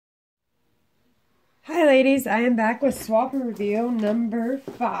Hi ladies, I am back with swap review number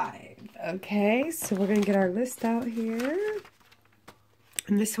 5. Okay, so we're going to get our list out here.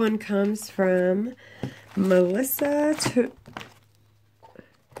 And this one comes from Melissa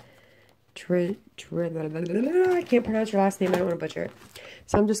I can't pronounce your last name, I don't want to butcher it.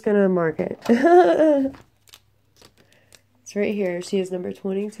 So I'm just going to mark it. It's right here. She is number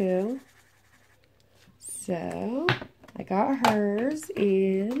 22. So I got hers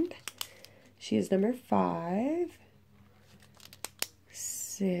and she is number 5.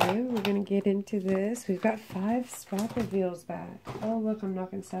 So we're going to get into this. We've got 5 swap reveals back. Oh, look, I'm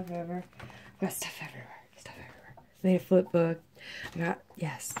knocking stuff over. I've got stuff everywhere. Stuff everywhere. Made a flip book. I got,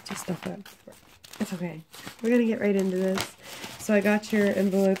 yes, just stuff up. It's okay. We're going to get right into this. So I got your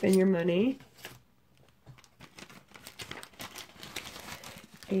envelope and your money.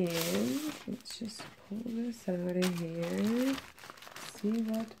 And let's just pull this out of here. See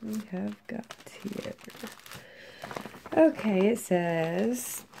what we have got here. Okay, it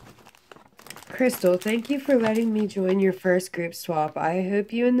says, Crystal, thank you for letting me join your first group swap. I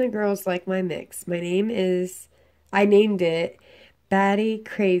hope you and the girls like my mix. I named it Batty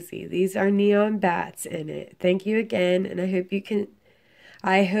Crazy. These are neon bats in it. Thank you again, and I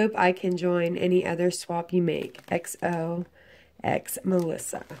hope I can join any other swap you make. XOX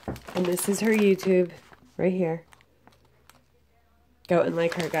Melissa. And this is her YouTube right here. Go and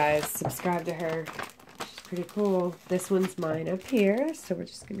like her, guys. Subscribe to her. She's pretty cool. This one's mine up here, so we're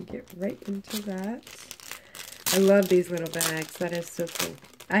just going to get right into that. I love these little bags. That is so cool.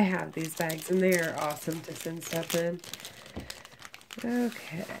 I have these bags, and they are awesome to send stuff in.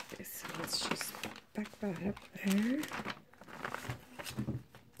 Okay, so let's just back that up there.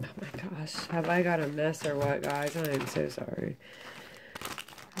 Oh my gosh, have I got a mess or what, guys? I am so sorry.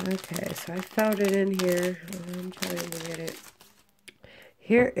 Okay, so I felt it in here. I'm trying to get it.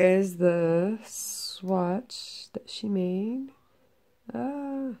 Here is the swatch that she made.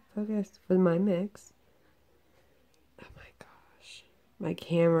 Focus for my mix. Oh my gosh. My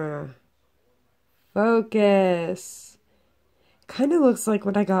camera. Focus. Kind of looks like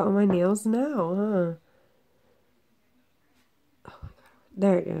what I got on my nails now, huh? Oh my god.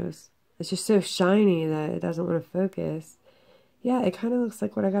 There it goes. It's just so shiny that it doesn't want to focus. Yeah, it kind of looks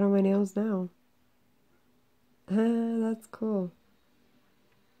like what I got on my nails now. That's cool.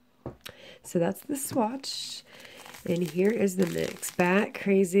 So that's the swatch. And here is the mix. Bat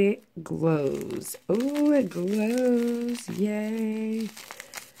Crazy glows. Oh, it glows. Yay.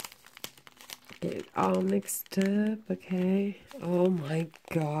 Get it all mixed up. Okay. Oh my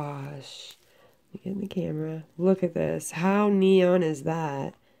gosh. Look in the camera. Look at this. How neon is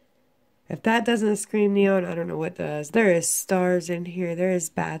that? If that doesn't scream neon, I don't know what does. There is stars in here. There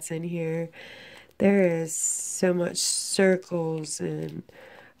is bats in here. There is so much circles and...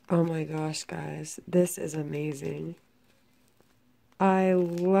 Oh my gosh, guys. This is amazing. I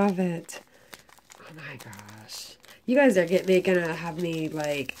love it. Oh my gosh. You guys are gonna have me,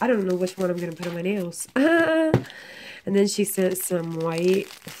 like, I don't know which one I'm gonna put on my nails. And then she sent some white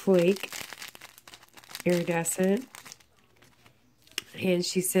flake iridescent. And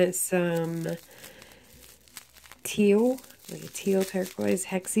she sent some teal, like a teal turquoise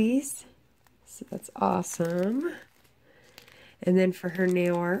hexies. So that's awesome. And then for her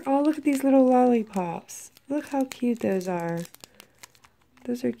nail art, oh, look at these little lollipops. Look how cute those are.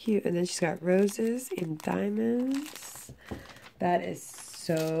 Those are cute. And then she's got roses and diamonds. That is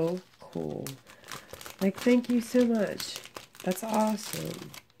so cool. Like, thank you so much. That's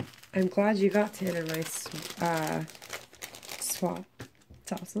awesome. I'm glad you got to enter my swap.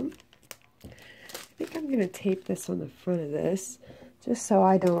 It's awesome. I think I'm going to tape this on the front of this just so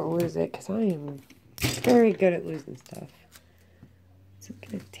I don't lose it because I am very good at losing stuff. So I'm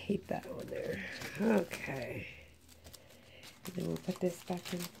going to tape that on there. Okay. And then we'll put this back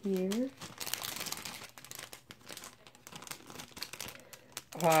in here.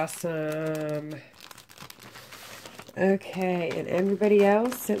 Awesome. Okay, and everybody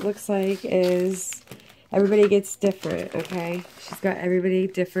else, it looks like, is... Everybody gets different, okay? She's got everybody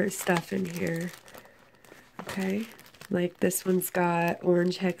different stuff in here. Okay? Like this one's got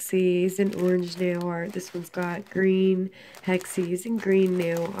orange hexies and orange nail art. This one's got green hexies and green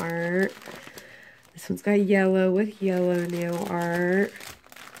nail art. This one's got yellow with yellow nail art.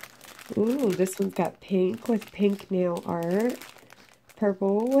 Ooh, this one's got pink with pink nail art.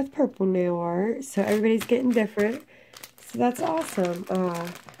 Purple with purple nail art. So everybody's getting different. So that's awesome.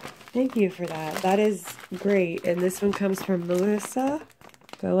 Thank you for that. That is great. And this one comes from Melissa.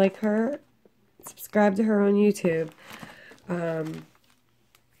 Go like her. Subscribe to her on YouTube. I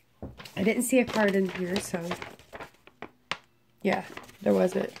didn't see a card in here, so yeah. There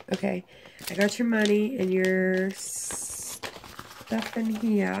wasn't. Okay. I got your money and your stuff in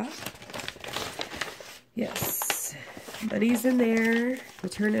here. Yes. Money's in there.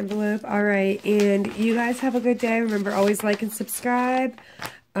 Return envelope. All right. And you guys have a good day. Remember, always like and subscribe.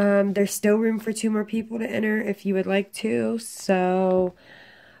 There's still room for 2 more people to enter if you would like to. So,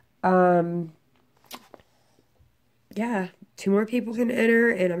 yeah, 2 more people can enter,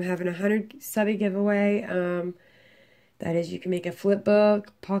 and I'm having a 100 subby giveaway. That is, you can make a flip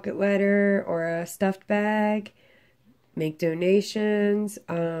book, pocket letter, or a stuffed bag, make donations.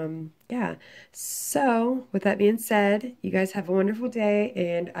 Yeah. So, with that being said, you guys have a wonderful day,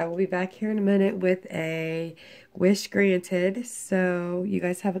 and I will be back here in a minute with a wish granted. So, you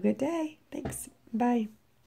guys have a good day. Thanks. Bye.